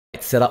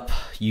right setup,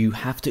 you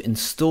have to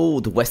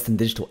install the Western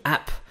Digital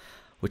app,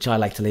 which I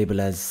like to label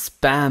as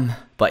spam,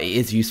 but it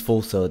is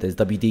useful. So there's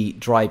WD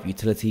drive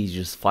utilities,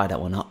 you just fire that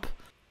one up.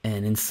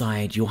 And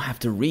inside you'll have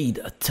to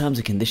read terms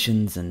and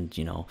conditions, and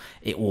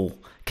it will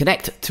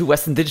connect to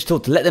Western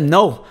Digital to let them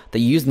know that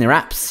you're using their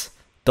apps.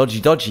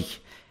 Dodgy.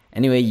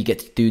 Anyway, you get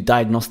to do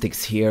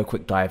diagnostics here,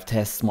 quick dive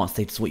test, smart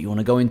status. What you want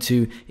to go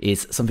into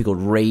is something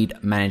called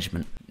RAID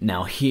management.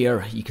 Now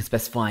here you can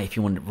specify if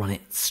you want to run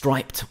it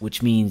striped,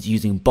 which means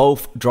using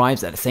both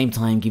drives at the same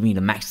time, giving you the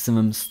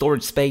maximum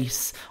storage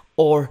space,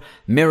 or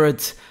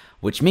mirrored,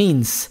 which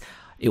means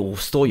it will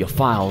store your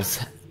files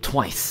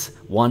twice,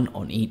 one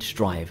on each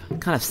drive.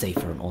 Kind of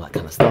safer and all that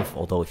kind of stuff.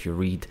 Although if you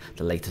read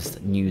the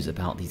latest news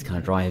about these kind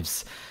of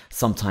drives,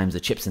 sometimes the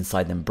chips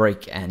inside them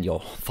break and your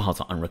files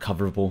are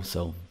unrecoverable.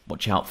 So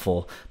watch out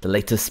for the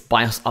latest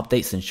BIOS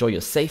updates to ensure you're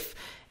safe.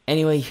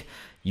 Anyway,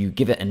 you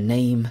give it a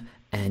name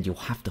and you'll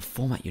have to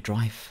format your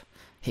drive.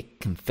 Hit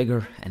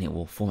configure and it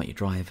will format your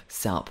drive,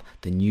 set up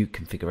the new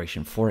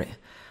configuration for it.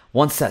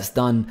 Once that's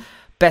done,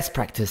 best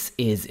practice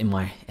is, in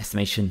my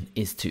estimation,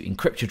 is to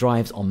encrypt your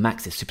drives. On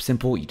Macs, it's super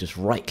simple. You just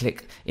right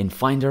click in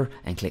Finder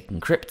and click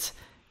encrypt,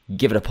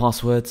 give it a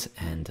password,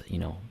 and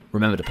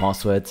remember the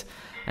password,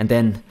 and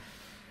then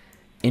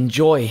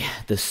enjoy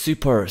the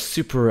super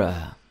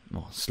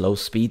slow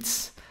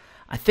speeds.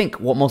 I think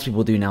what most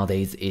people do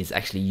nowadays is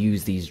actually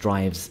use these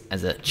drives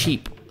as a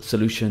cheap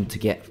solution to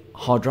get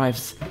hard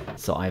drives.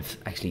 So I've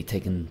actually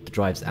taken the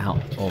drives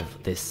out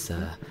of this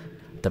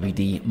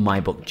WD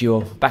MyBook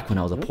Duo. Back when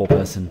I was a poor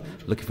person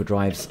looking for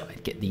drives,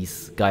 I'd get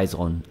these guys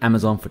on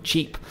Amazon for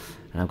cheap,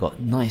 and I've got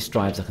nice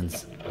drives I can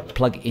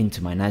plug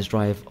into my NAS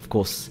drive. Of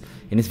course,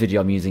 in this video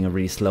I'm using a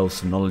really slow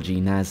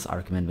Synology NAS. I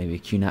recommend maybe a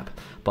QNAP.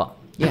 But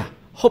yeah,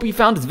 hope you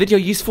found this video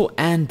useful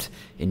and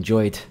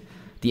enjoyed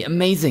the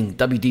amazing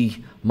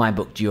WD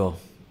MyBook Duo.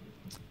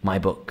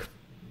 MyBook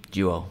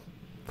Duo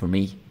for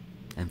me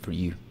and for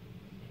you.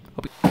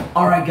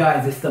 Alright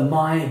guys, it's the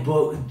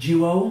MyBook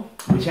Duo,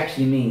 which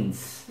actually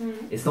means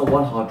it's not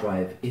one hard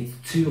drive, it's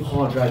two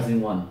hard drives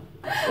in one.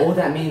 All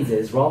that means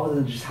is, rather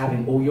than just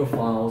having all your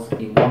files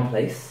in one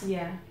place,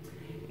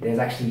 there's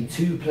actually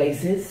two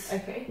places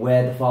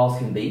where the files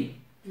can be.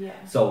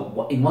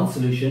 So in one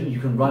solution, you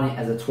can run it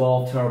as a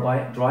 12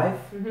 terabyte drive,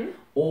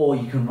 or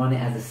you can run it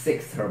as a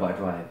 6 terabyte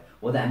drive.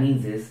 What that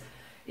means is,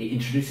 it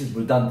introduces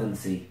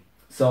redundancy.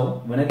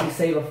 So whenever you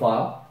save a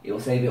file, it will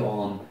save it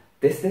on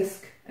this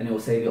disk, and it will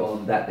save it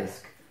on that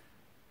disk.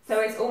 So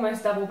it's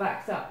almost double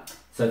backed up.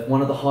 So if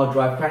one of the hard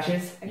drive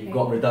crashes, you've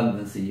got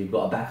redundancy, you've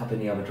got a backup in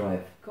the other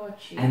drive. Got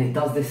you. And it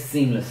does this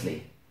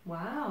seamlessly.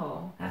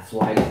 Wow. That's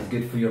why this is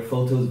good for your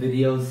photos,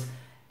 videos,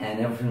 and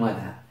everything like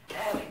that.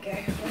 There we go.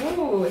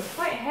 Oh, it's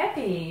quite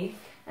heavy.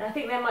 And I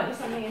think there might be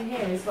something in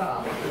here as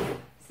well. So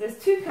there's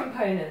two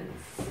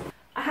components.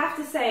 I have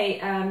to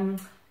say,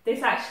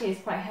 this actually is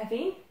quite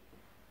heavy.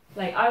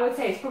 Like, I would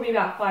say it's probably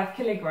about 5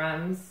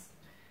 kilograms.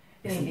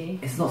 Maybe.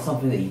 It's not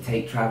something that you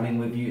take traveling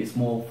with you, it's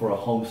more for a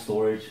home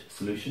storage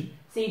solution.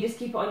 So you just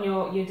keep it on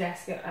your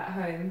desk at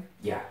home?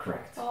 Yeah,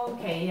 correct. Oh,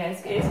 okay, yeah,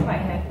 it's quite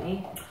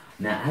heavy.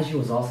 Now, as you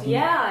was asking,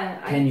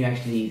 can you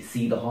actually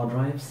see the hard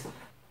drives?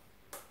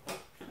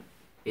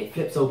 It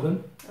flips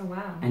open. Oh,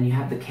 wow. And you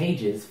have the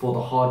cages for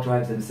the hard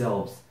drives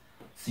themselves.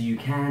 So you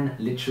can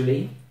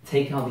literally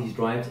take out these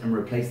drives and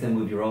replace them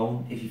with your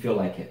own if you feel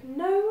like it.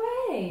 No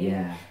way!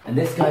 Yeah. And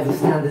this guy's a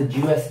standard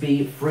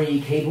USB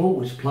free cable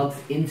which plugs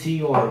into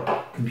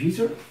your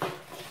computer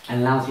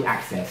and allows you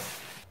access.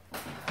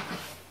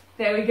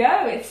 There we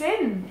go, it's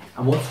in.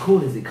 And what's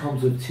cool is it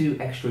comes with 2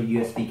 extra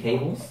USB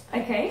cables.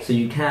 Okay. So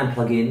you can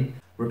plug in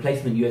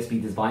replacement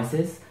USB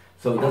devices,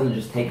 so it doesn't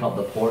just take up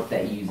the port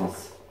that it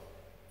uses.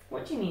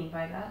 What do you mean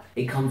by that?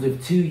 It comes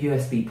with 2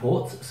 USB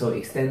ports, so it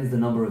extends the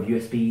number of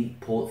USB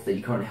ports that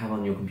you currently have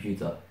on your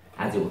computer,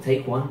 as it will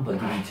take one, but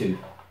give you 2.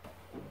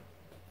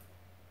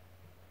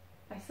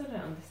 I still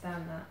don't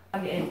understand that.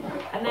 Plug it in.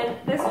 And then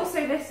there's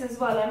also this as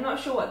well. I'm not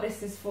sure what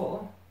this is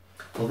for.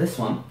 Well, this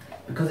one,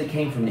 because it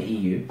came from the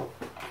EU,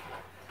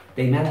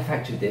 they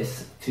manufactured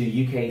this to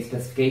UK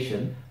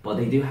specification, but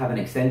they do have an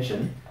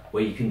extension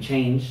where you can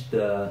change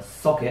the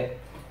socket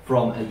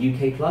from a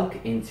UK plug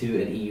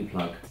into an EU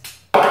plug.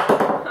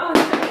 Oh,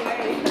 no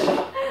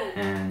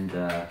way. And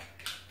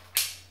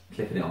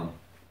clipping it on.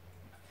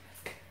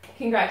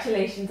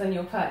 Congratulations on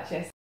your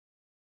purchase.